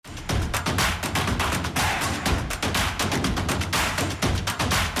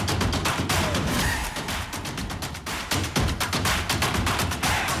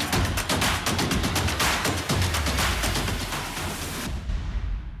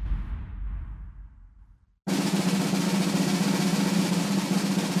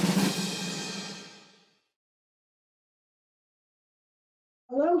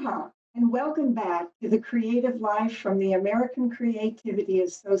Aloha, and welcome back to the Creative Life from the American Creativity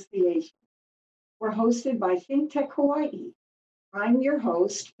Association. We're hosted by ThinkTech Hawaii. I'm your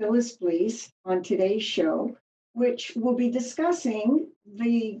host, Phyllis Blees, on today's show, which will be discussing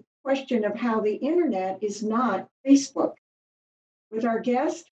the question of how the internet is not Facebook, with our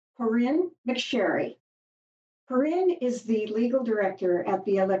guest, Corinne McSherry. Corinne is the legal director at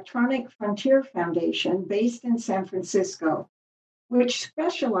the Electronic Frontier Foundation based in San Francisco, which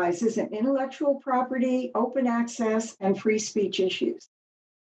specializes in intellectual property, open access, and free speech issues.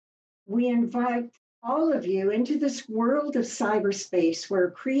 We invite all of you into this world of cyberspace where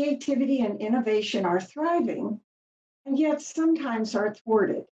creativity and innovation are thriving, and yet sometimes are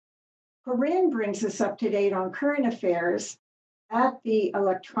thwarted. Corinne brings us up to date on current affairs at the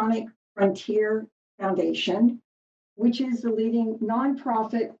Electronic Frontier Foundation, which is the leading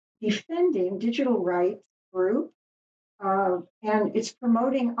nonprofit defending digital rights group, and it's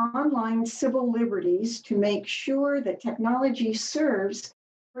promoting online civil liberties to make sure that technology serves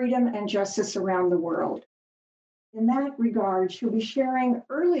freedom and justice around the world. In that regard, she'll be sharing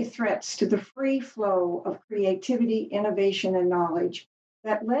early threats to the free flow of creativity, innovation, and knowledge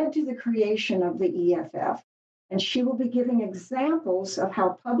that led to the creation of the EFF. And she will be giving examples of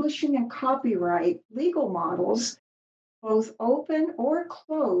how publishing and copyright legal models both open or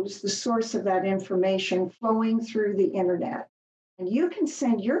close the source of that information flowing through the internet. And you can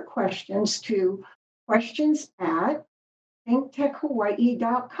send your questions to questions at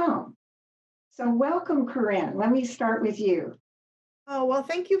thinktechhawaii.com. So welcome, Corinne. Let me start with you. Oh, well,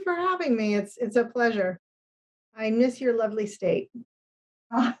 thank you for having me. It's a pleasure. I miss your lovely state.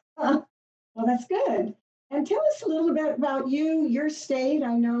 Well, that's good. And tell us a little bit about you, your state.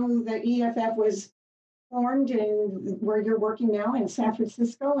 I know the EFF was formed in where you're working now in San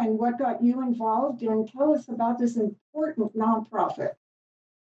Francisco, and what got you involved, and tell us about this important nonprofit.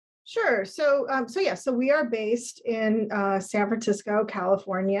 Sure. So we are based in San Francisco,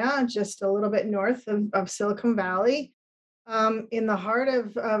 California, just a little bit north of Silicon Valley, in the heart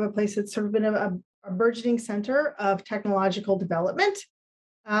of a place that's sort of been a burgeoning center of technological development,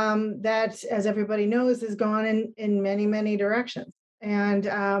 that, as everybody knows, has gone in many, many directions. And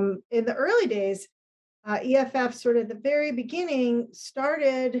in the early days, EFF, sort of the very beginning,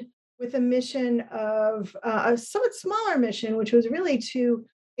 started with a mission of a somewhat smaller mission, which was really to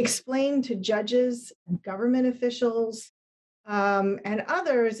explain to judges, and government officials, and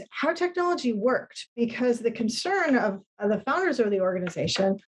others how technology worked, because the concern of the founders of the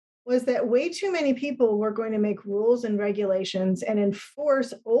organization was that way too many people were going to make rules and regulations and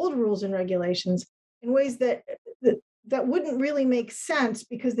enforce old rules and regulations in ways that wouldn't really make sense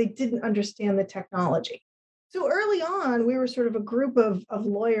because they didn't understand the technology. So early on, we were sort of a group of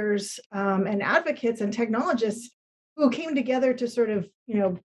lawyers, and advocates and technologists who came together to sort of,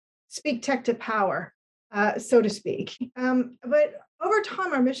 speak tech to power, so to speak. But over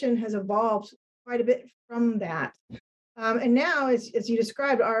time, our mission has evolved quite a bit from that. And now, as you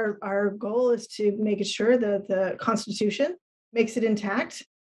described, our goal is to make sure that the Constitution makes it intact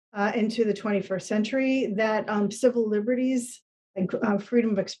into the 21st century, that civil liberties like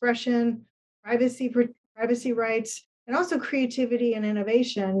freedom of expression, privacy rights, and also creativity and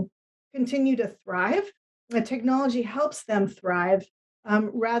innovation continue to thrive. Technology helps them thrive,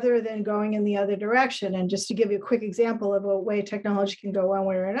 rather than going in the other direction. And just to give you a quick example of a way technology can go one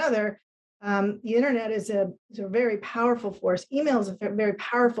way or another, the internet is a very powerful force. Email is a very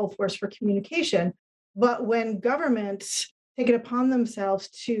powerful force for communication. But when governments take it upon themselves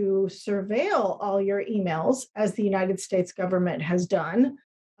to surveil all your emails, as the United States government has done,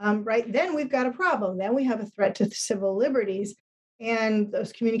 right, then we've got a problem. Then we have a threat to civil liberties. And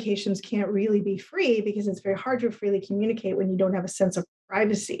those communications can't really be free because it's very hard to freely communicate when you don't have a sense of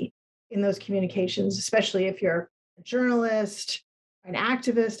privacy in those communications, especially if you're a journalist, an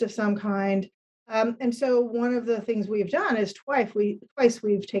activist of some kind. And so one of the things we've done is twice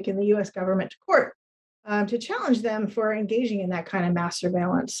we've taken the US government to court, to challenge them for engaging in that kind of mass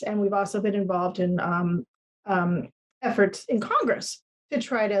surveillance. And we've also been involved in efforts in Congress to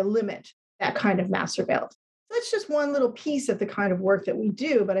try to limit that kind of mass surveillance. So that's just one little piece of the kind of work that we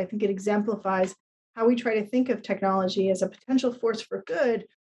do, but I think it exemplifies how we try to think of technology as a potential force for good,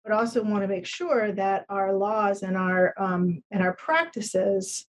 but also want to make sure that our laws and our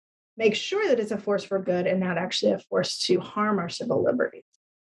practices make sure that it's a force for good and not actually a force to harm our civil liberties.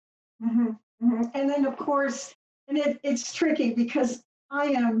 Mhm, mhm. And then, of course, and it's tricky because I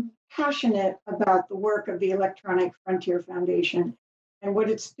am passionate about the work of the Electronic Frontier Foundation and what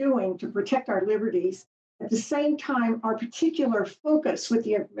it's doing to protect our liberties. At the same time, our particular focus with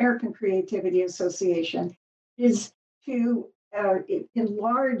the American Creativity Association is to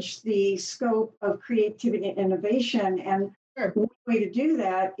enlarge the scope of creativity and innovation. And Sure. one way to do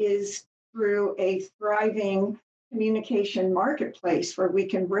that is through a thriving communication marketplace where we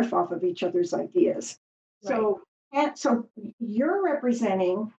can riff off of each other's ideas. Right. So you're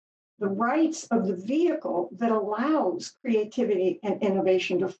representing the rights of the vehicle that allows creativity and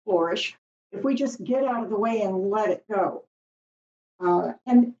innovation to flourish if we just get out of the way and let it go.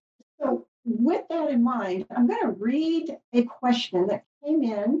 And so, with that in mind, I'm going to read a question that came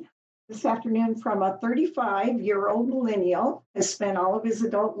in this afternoon from a 35-year-old millennial, has spent all of his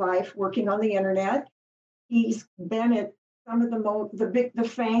adult life working on the internet. He's been at some of the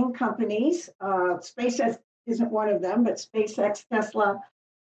FANG companies. SpaceX isn't one of them, but SpaceX, Tesla,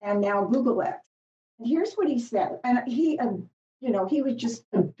 and now Google X. And here's what he said, and he was just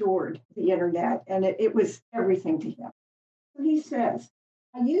adored the internet, and it was everything to him. So he says,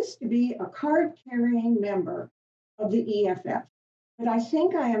 I used to be a card carrying member of the EFF, but I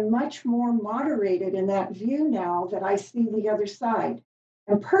think I am much more moderated in that view now that I see the other side.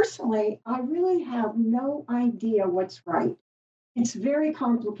 And personally, I really have no idea what's right. It's very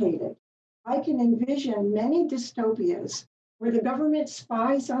complicated. I can envision many dystopias where the government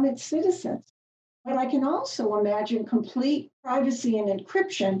spies on its citizens, but I can also imagine complete privacy and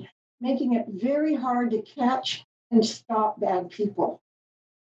encryption, making it very hard to catch and stop bad people.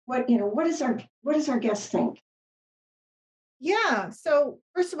 What does our guest think? Yeah. So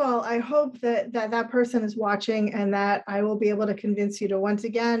first of all, I hope that person is watching and that I will be able to convince you to once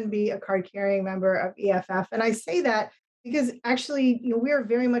again be a card carrying member of EFF. And I say that because actually, we are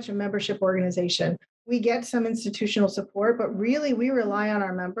very much a membership organization. We get some institutional support, but really we rely on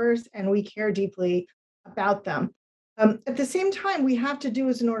our members and we care deeply about them. At the same time, we have to do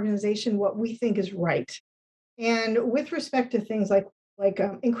as an organization what we think is right. And with respect to things like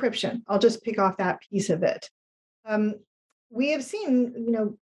encryption, I'll just pick off that piece of it. Um, we have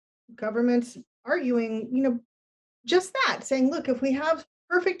seen, governments arguing, just that, saying, look, if we have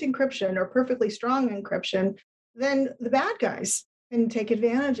perfect encryption or perfectly strong encryption, then the bad guys can take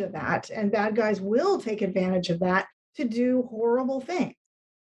advantage of that, and bad guys will take advantage of that to do horrible things.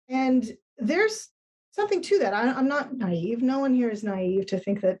 And there's something to that. I'm not naive. No one here is naive to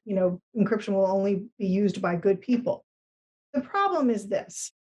think that, encryption will only be used by good people. The problem is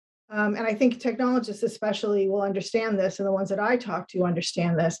this, and I think technologists especially will understand this, and the ones that I talk to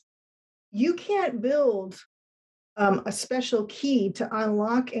understand this. You can't build a special key to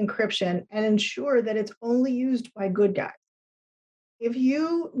unlock encryption and ensure that it's only used by good guys. If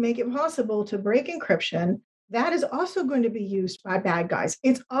you make it possible to break encryption, that is also going to be used by bad guys.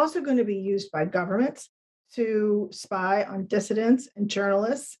 It's also going to be used by governments to spy on dissidents and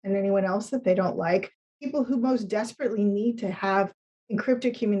journalists and anyone else that they don't like, people who most desperately need to have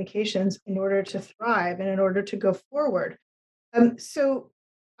encrypted communications in order to thrive and in order to go forward. So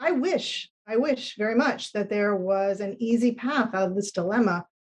I wish very much that there was an easy path out of this dilemma,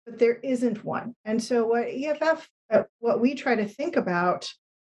 but there isn't one. And so what we try to think about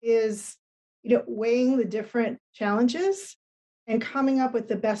is, weighing the different challenges and coming up with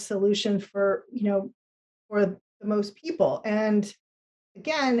the best solution for the most people. And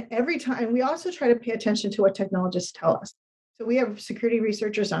again, every time we also try to pay attention to what technologists tell us. So we have security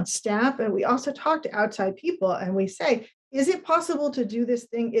researchers on staff, and we also talk to outside people and we say, is it possible to do this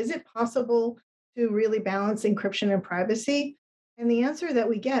thing? Is it possible to really balance encryption and privacy? And the answer that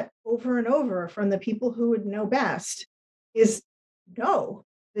we get over and over from the people who would know best is no.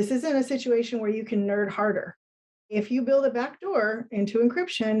 This isn't a situation where you can nerd harder. If you build a backdoor into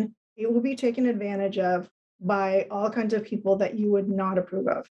encryption, it will be taken advantage of by all kinds of people that you would not approve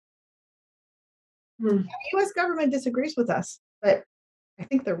of. Hmm. The US government disagrees with us, but I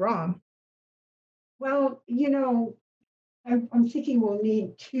think they're wrong. Well, I'm thinking we'll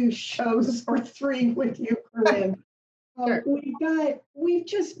need two shows or three with you, Corinne. Sure. We've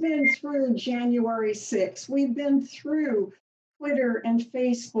just been through January 6th. We've been through Twitter and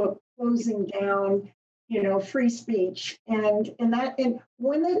Facebook closing down, free speech. And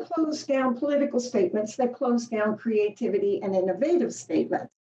when they close down political statements, they close down creativity and innovative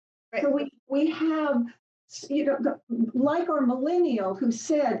statements. Right. So we have, like our millennial who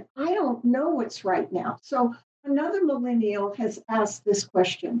said, I don't know what's right now. So another millennial has asked this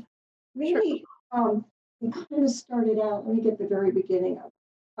question. Maybe we kind of started out, let me get the very beginning of it.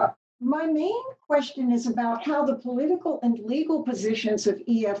 My main question is about how the political and legal positions of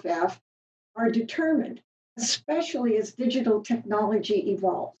EFF are determined, especially as digital technology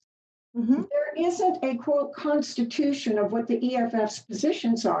evolves. Mm-hmm. There isn't a quote constitution of what the EFF's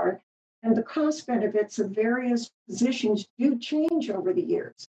positions are, and the cost benefits of various positions do change over the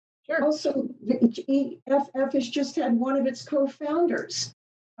years. Sure. Also, the EFF has just had one of its co-founders.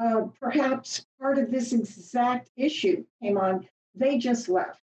 Perhaps part of this exact issue came on. They just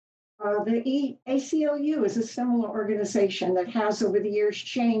left. The ACLU is a similar organization that has over the years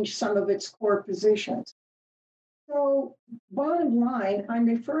changed some of its core positions. So bottom line, I'm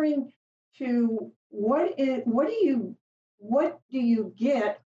referring to what do you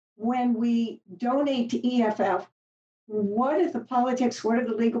get when we donate to EFF? What is the politics? What are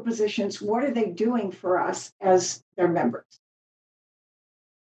the legal positions? What are they doing for us as their members?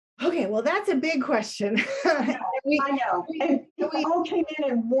 Okay, well, that's a big question. I know. And it all came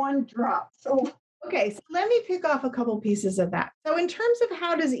in one drop. So Okay, so let me pick off a couple pieces of that. So, in terms of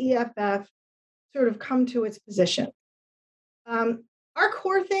how does EFF sort of come to its position? Our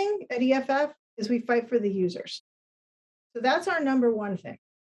core thing at EFF is we fight for the users. So that's our number one thing.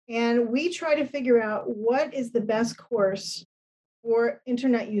 And we try to figure out what is the best course for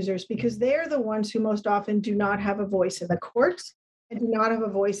internet users because they are the ones who most often do not have a voice in the courts and do not have a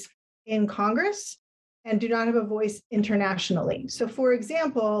voice in Congress and do not have a voice internationally. So, for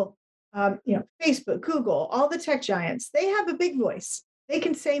example, Facebook, Google, all the tech giants, they have a big voice. They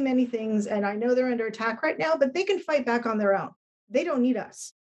can say many things, and I know they're under attack right now, but they can fight back on their own. They don't need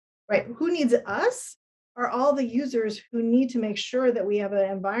us, right? Who needs us are all the users who need to make sure that we have an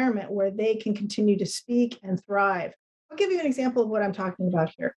environment where they can continue to speak and thrive. I'll give you an example of what I'm talking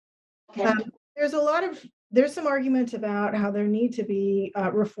about here. okay. There's some argument about how there need to be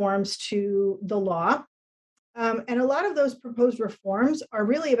reforms to the law. And a lot of those proposed reforms are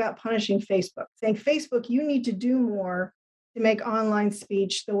really about punishing Facebook, saying, Facebook, you need to do more to make online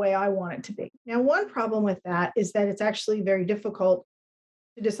speech the way I want it to be. Now, one problem with that is that it's actually very difficult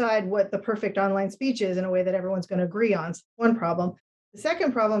to decide what the perfect online speech is in a way that everyone's going to agree on. So one problem. The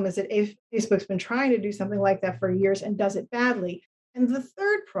second problem is that Facebook's been trying to do something like that for years and does it badly. And the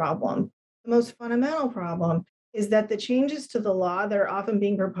third problem, the most fundamental problem, is that the changes to the law that are often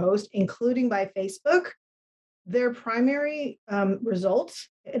being proposed, including by Facebook, their primary results,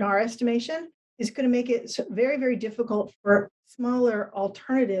 in our estimation, is going to make it very, very difficult for smaller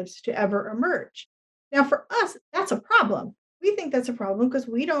alternatives to ever emerge. Now, for us, that's a problem. We think that's a problem because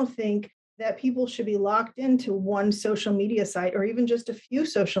we don't think that people should be locked into one social media site or even just a few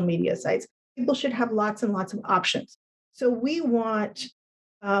social media sites. People should have lots and lots of options. So we want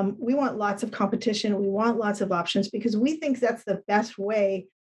lots of competition. We want lots of options because we think that's the best way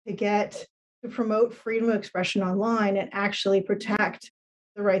to promote freedom of expression online and actually protect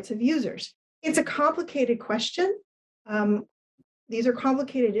the rights of users. It's a complicated question. These are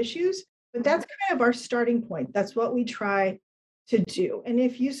complicated issues, but that's kind of our starting point. That's what we try to do. And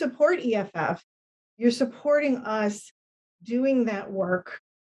if you support EFF, you're supporting us doing that work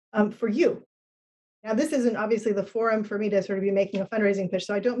for you. Now, this isn't obviously the forum for me to sort of be making a fundraising pitch,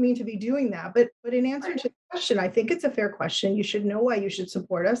 so I don't mean to be doing that. But in answer to the question, I think it's a fair question. You should know why you should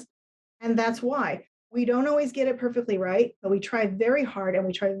support us. And that's why. We don't always get it perfectly right, but we try very hard, and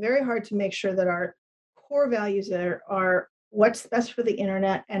we try very hard to make sure that our core values there are what's best for the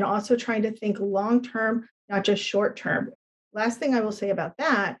internet and also trying to think long-term, not just short-term. Last thing I will say about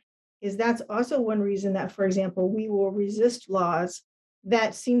that is that's also one reason that, for example, we will resist laws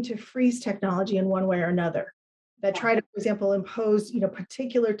that seem to freeze technology in one way or another, that try to, for example, impose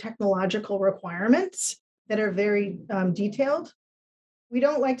particular technological requirements that are very detailed. We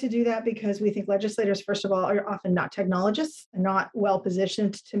don't like to do that because we think legislators, first of all, are often not technologists and not well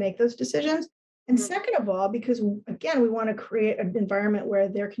positioned to make those decisions. And second of all, because again, we want to create an environment where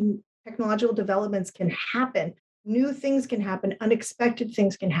technological developments can happen, new things can happen, unexpected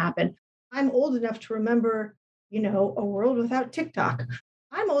things can happen. I'm old enough to remember, a world without TikTok.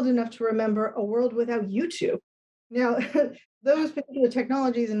 I'm old enough to remember a world without YouTube. Now, those particular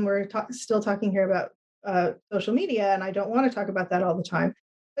technologies, and we're still talking here about social media, and I don't want to talk about that all the time.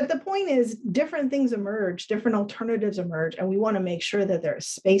 But the point is, different things emerge, different alternatives emerge, and we want to make sure that there is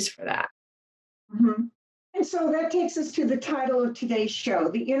space for that. Mm-hmm. And so that takes us to the title of today's show.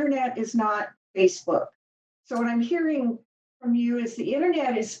 The internet is not Facebook. So what I'm hearing from you is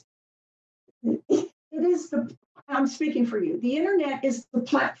I'm speaking for you. The internet is the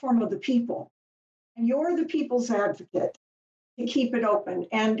platform of the people, and you're the people's advocate to keep it open.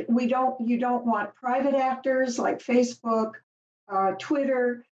 And you don't want private actors like Facebook,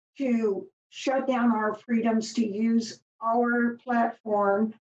 Twitter to shut down our freedoms to use our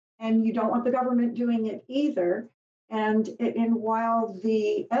platform. And you don't want the government doing it either. And while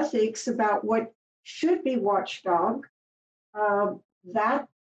the ethics about what should be watchdog, that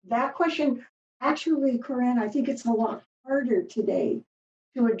question, actually, Corinne, I think it's a lot harder today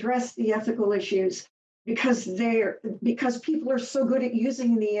to address the ethical issues because people are so good at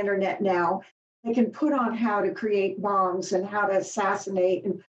using the internet now, they can put on how to create bombs and how to assassinate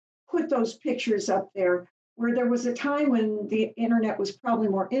and put those pictures up there, where there was a time when the internet was probably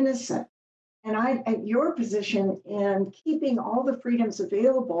more innocent. And at your position in keeping all the freedoms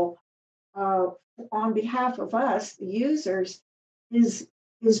available uh, on behalf of us, the users, is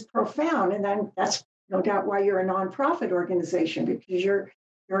is profound. And then that's no doubt why you're a nonprofit organization, because you're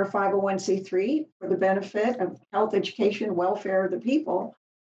a 501c3 for the benefit of health, education, welfare of the people,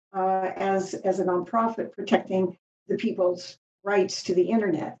 as a nonprofit protecting the people's rights to the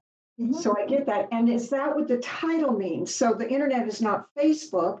internet. Mhm. So I get that. And is that what the title means? So the internet is not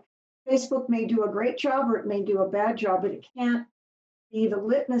Facebook. Facebook may do a great job or it may do a bad job, but it can't be the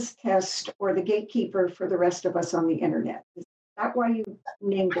litmus test or the gatekeeper for the rest of us on the internet. Is that why you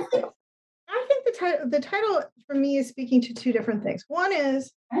named it this? I think the title for me is speaking to two different things. One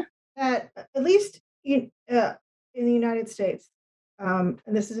is that at least in the United States, and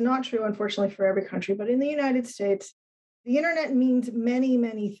this is not true, unfortunately, for every country, but in the United States, the internet means many,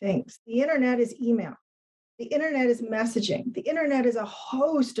 many things. The internet is email. The internet is messaging. The internet is a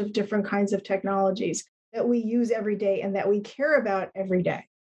host of different kinds of technologies that we use every day and that we care about every day.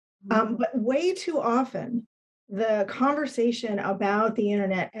 But way too often, the conversation about the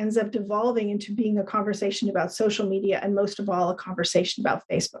internet ends up devolving into being a conversation about social media and most of all, a conversation about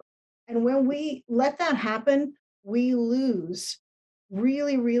Facebook. And when we let that happen, we lose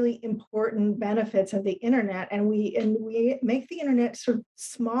really, really important benefits of the internet, and we make the internet sort of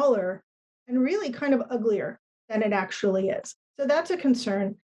smaller and really kind of uglier than it actually is. So that's a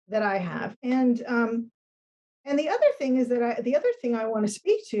concern that I have. And the other thing is that the other thing I want to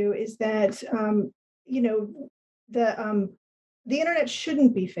speak to is that you know the um, the internet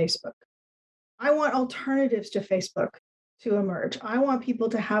shouldn't be Facebook. I want alternatives to Facebook to emerge. I want people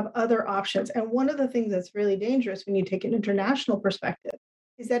to have other options. And one of the things that's really dangerous when you take an international perspective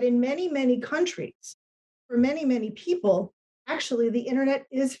is that in many, many countries, for many, many people, actually the internet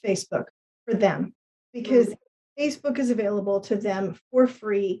is Facebook for them because Facebook is available to them for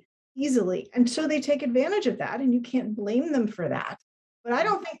free easily. And so they take advantage of that, and you can't blame them for that. But I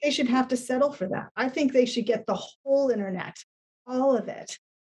don't think they should have to settle for that. I think they should get the whole internet, all of it,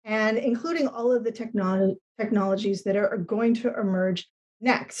 and including all of the technologies that are going to emerge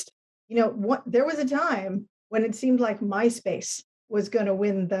next. There was a time when it seemed like MySpace was going to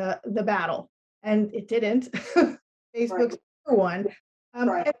win the battle, and it didn't. Right, Facebook's number one.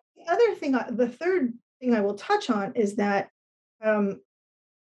 right. And the third thing I will touch on is that um,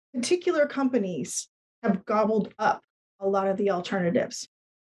 particular companies have gobbled up a lot of the alternatives.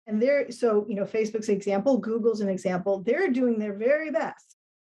 And Facebook's an example, Google's an example. They're doing their very best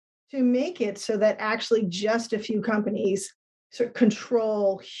to make it so that actually just a few companies sort of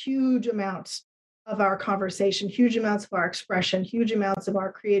control huge amounts of our conversation, huge amounts of our expression, huge amounts of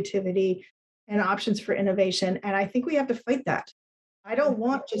our creativity and options for innovation. And I think we have to fight that. I don't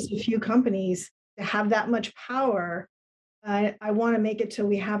want just a few companies to have that much power. I want to make it so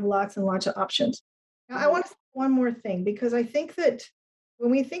we have lots and lots of options. Now, I want to say one more thing, because I think that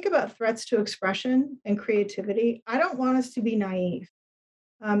when we think about threats to expression and creativity, I don't want us to be naive.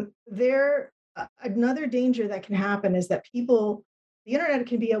 Another danger that can happen is that the internet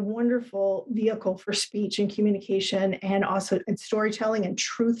can be a wonderful vehicle for speech and communication, and also in storytelling and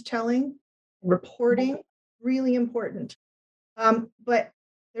truth telling, reporting, really important. But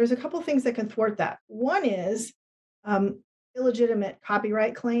there's a couple things that can thwart that. One is um, illegitimate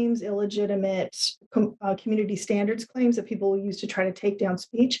copyright claims, illegitimate community standards claims that people will use to try to take down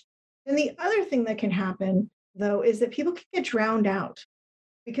speech. And the other thing that can happen, though, is that people can get drowned out,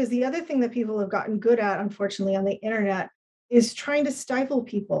 because the other thing that people have gotten good at, unfortunately, on the internet is trying to stifle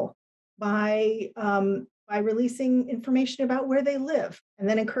people by releasing information about where they live and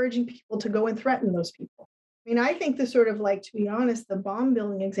then encouraging people to go and threaten those people. I mean, I think the sort of, like, to be honest, the bomb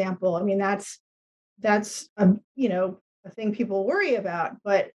building example, I mean, that's a thing people worry about,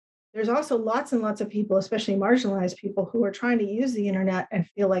 but there's also lots and lots of people, especially marginalized people, who are trying to use the internet and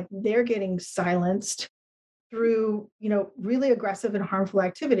feel like they're getting silenced through really aggressive and harmful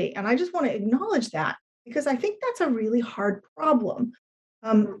activity. And I just want to acknowledge that, because I think that's a really hard problem.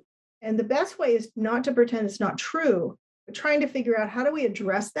 um, and the best way is not to pretend it's not true, but trying to figure out how do we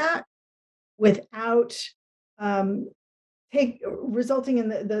address that without um, take resulting in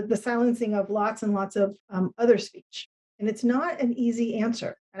the silencing of lots and lots of other speech. And it's not an easy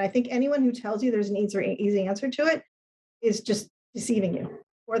answer. And I think anyone who tells you there's an easy answer to it is just deceiving you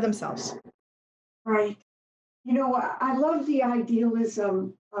or themselves. Right. I love the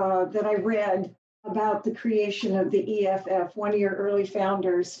idealism that I read about the creation of the EFF, one of your early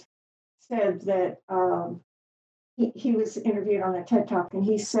founders, said that he was interviewed on a TED Talk, and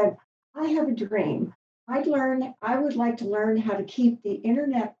he said, "I have a dream. I would like to learn how to keep the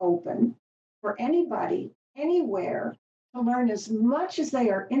internet open for anybody, anywhere, to learn as much as they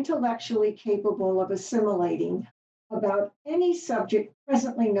are intellectually capable of assimilating about any subject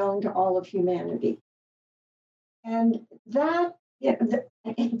presently known to all of humanity." And that, yeah,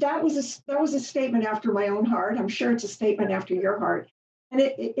 that was a statement after my own heart. I'm sure it's a statement after your heart. And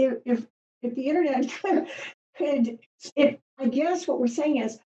if the internet could, I guess what we're saying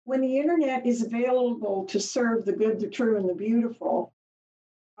is when the internet is available to serve the good, the true, and the beautiful,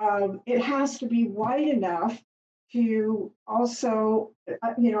 it has to be wide enough to also,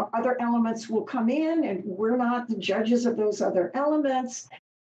 other elements will come in, and we're not the judges of those other elements.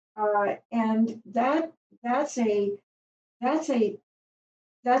 And that's a that's a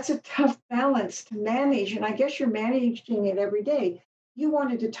that's a tough balance to manage, and I guess you're managing it every day. You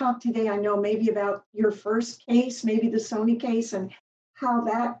wanted to talk today, I know, maybe about your first case, maybe the Sony case, and how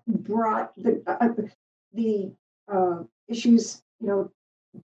that brought the issues,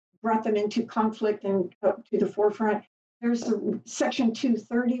 brought them into conflict and to the forefront. There's the Section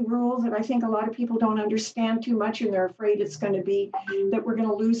 230 rule that I think a lot of people don't understand too much, and they're afraid it's going to be that we're going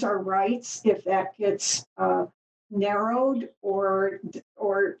to lose our rights if that gets narrowed or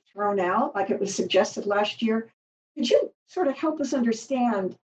thrown out, like it was suggested last year. Could you sort of help us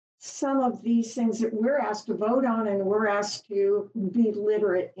understand some of these things that we're asked to vote on and we're asked to be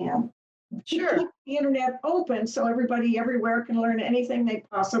literate in? Sure. Keep the internet open so everybody everywhere can learn anything they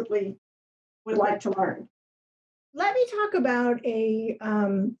possibly would like to learn. Let me talk about a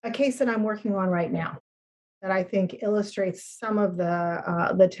case that I'm working on right now that I think illustrates some of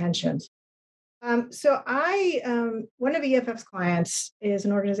the tensions. So one of EFF's clients is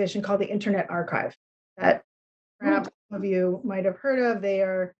an organization called the Internet Archive that perhaps some of you might have heard of. They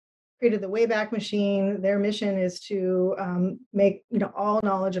created the Wayback Machine. Their mission is to make all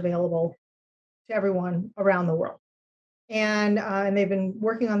knowledge available to everyone around the world. And they've been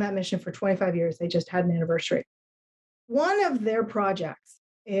working on that mission for 25 years. They just had an anniversary. One of their projects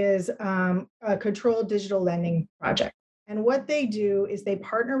is a controlled digital lending project. And what they do is they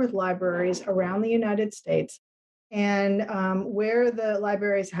partner with libraries around the United States. And where the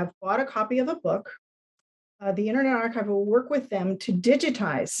libraries have bought a copy of a book, the Internet Archive will work with them to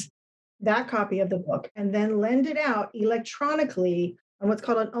digitize that copy of the book and then lend it out electronically on what's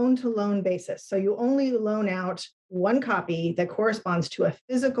called an own-to-loan basis. So you only loan out one copy that corresponds to a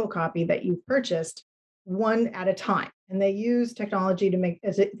physical copy that you purchased, one at a time. And they use technology to make,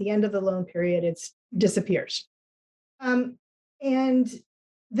 at the end of the loan period, it disappears. And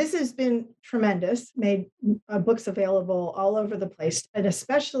this has been tremendous, made books available all over the place, and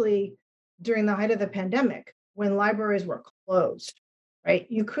especially during the height of the pandemic when libraries were closed, right?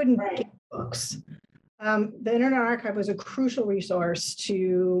 You couldn't get books. The Internet Archive was a crucial resource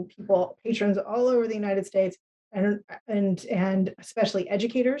to patrons all over the United States, and especially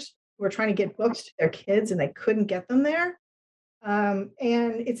educators who were trying to get books to their kids and they couldn't get them there. And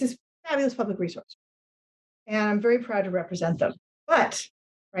it's this fabulous public resource. And I'm very proud to represent them. But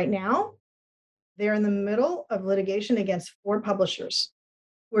right now, they're in the middle of litigation against 4 publishers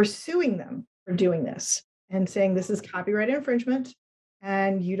who are suing them for doing this and saying this is copyright infringement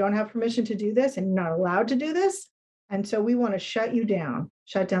and you don't have permission to do this and you're not allowed to do this. And so we want to shut down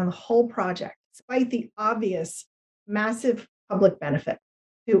the whole project, despite the obvious massive public benefit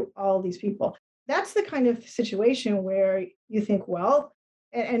to all these people. That's the kind of situation where you think, well,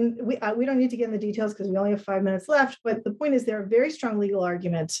 and we don't need to get in the details because we only have 5 minutes left, but the point is there are very strong legal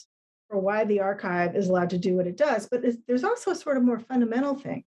arguments for why the archive is allowed to do what it does. But there's also a sort of more fundamental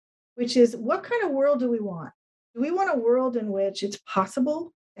thing, which is what kind of world do we want? Do we want a world in which it's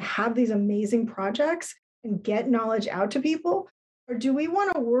possible to have these amazing projects and get knowledge out to people? Or do we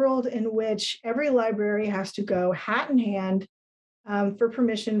want a world in which every library has to go hat in hand for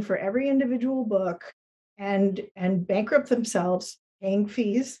permission for every individual book and bankrupt themselves paying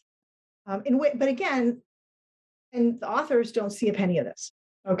fees? But again, and the authors don't see a penny of this.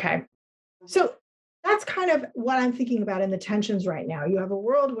 Okay. So that's kind of what I'm thinking about in the tensions right now. You have a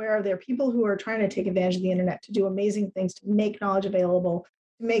world where there are people who are trying to take advantage of the internet to do amazing things, to make knowledge available,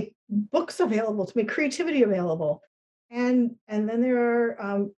 to make books available, to make creativity available. And then there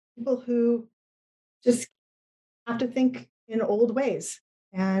are people who just have to think in old ways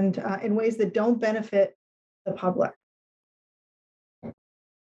and in ways that don't benefit the public.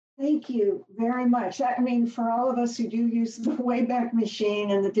 Thank you very much. I mean, for all of us who do use the Wayback Machine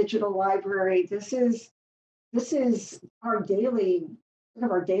and the digital library, this is our daily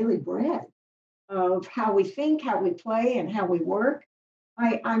bread of how we think, how we play, and how we work.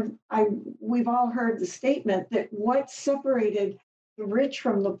 we've all heard the statement that what separated the rich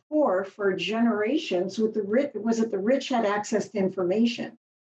from the poor for generations with the rich was that the rich had access to information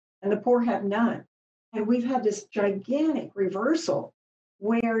and the poor had none. And we've had this gigantic reversal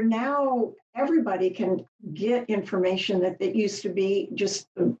where now everybody can get information that used to be just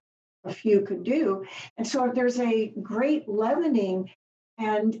a few could do. And so there's a great leavening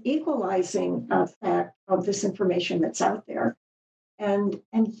and equalizing effect of this information that's out there. And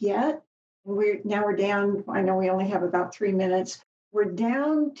yet we're down. I know we only have about 3 minutes. We're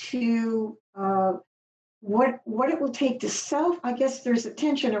down to what it will take to self. I guess there's a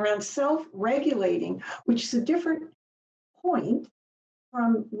tension around self-regulating, which is a different point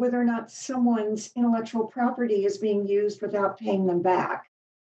from whether or not someone's intellectual property is being used without paying them back.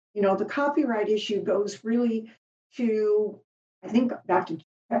 You know, the copyright issue goes really to, I think, back to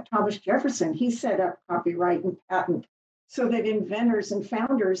Thomas Jefferson. He set up copyright and patent so that inventors and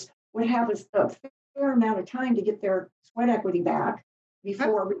founders would have a fair amount of time to get their sweat equity back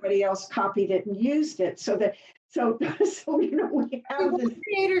before everybody else copied it and used it. So you know, we We have want this.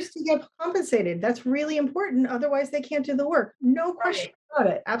 creators to get compensated. That's really important. Otherwise, they can't do the work. No question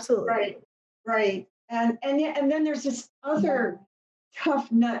about it. Absolutely. Right. And then there's this other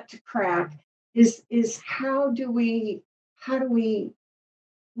tough nut to crack is how do we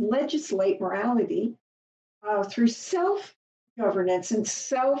legislate morality through self-governance and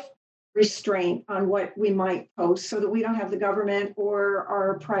self-restraint on what we might post so that we don't have the government or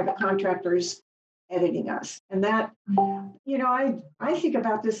our private contractors editing us. And that, you know, I think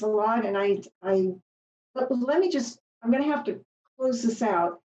about this a lot, and let me just, I'm going to have to close this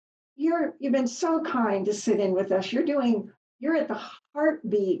out. You've been so kind to sit in with us. You're at the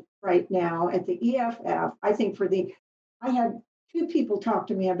heartbeat right now at the EFF. I think I had two people talk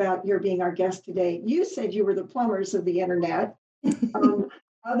to me about your being our guest today. You said you were the plumbers of the internet.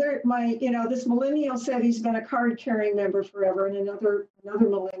 This millennial said he's been a card carrying member forever, and another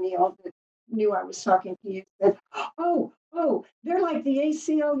millennial that knew I was talking to you said, "Oh, they're like the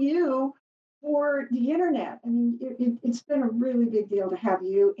ACLU for the internet." I mean, it's been a really big deal to have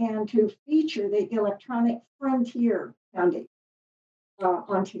you and to feature the Electronic Frontier Foundation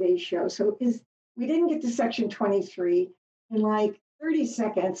on today's show. So we didn't get to section 23 in like 30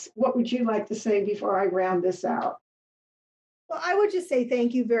 seconds. What would you like to say before I round this out? Well, I would just say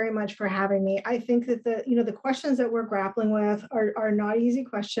thank you very much for having me. I think that the questions that we're grappling with are not easy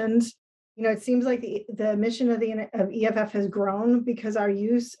questions. You know, it seems like the mission of EFF has grown because our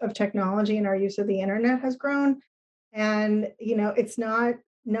use of technology and our use of the internet has grown. And, you know,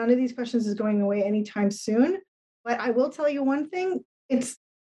 none of these questions is going away anytime soon. But I will tell you one thing, to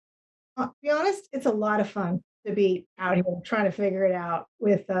be honest, it's a lot of fun to be out here trying to figure it out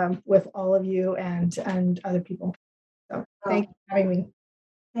with all of you and other people. So thank you for having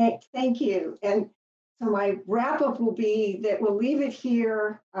me. Thank you. And so my wrap up will be that we'll leave it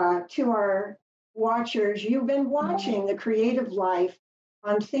here to our watchers. You've been watching The Creative Life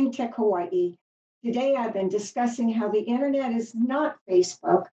on ThinkTech Hawaii. Today I've been discussing how the internet is not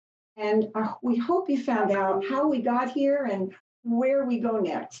Facebook. And we hope you found out how we got here and where we go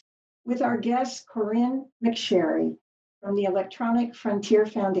next with our guest, Corinne McSherry from the Electronic Frontier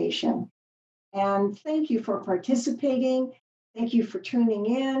Foundation. And thank you for participating. Thank you for tuning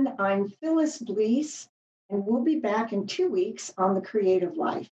in. I'm Phyllis Blees, and we'll be back in 2 weeks on The Creative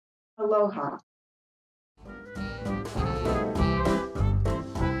Life. Aloha.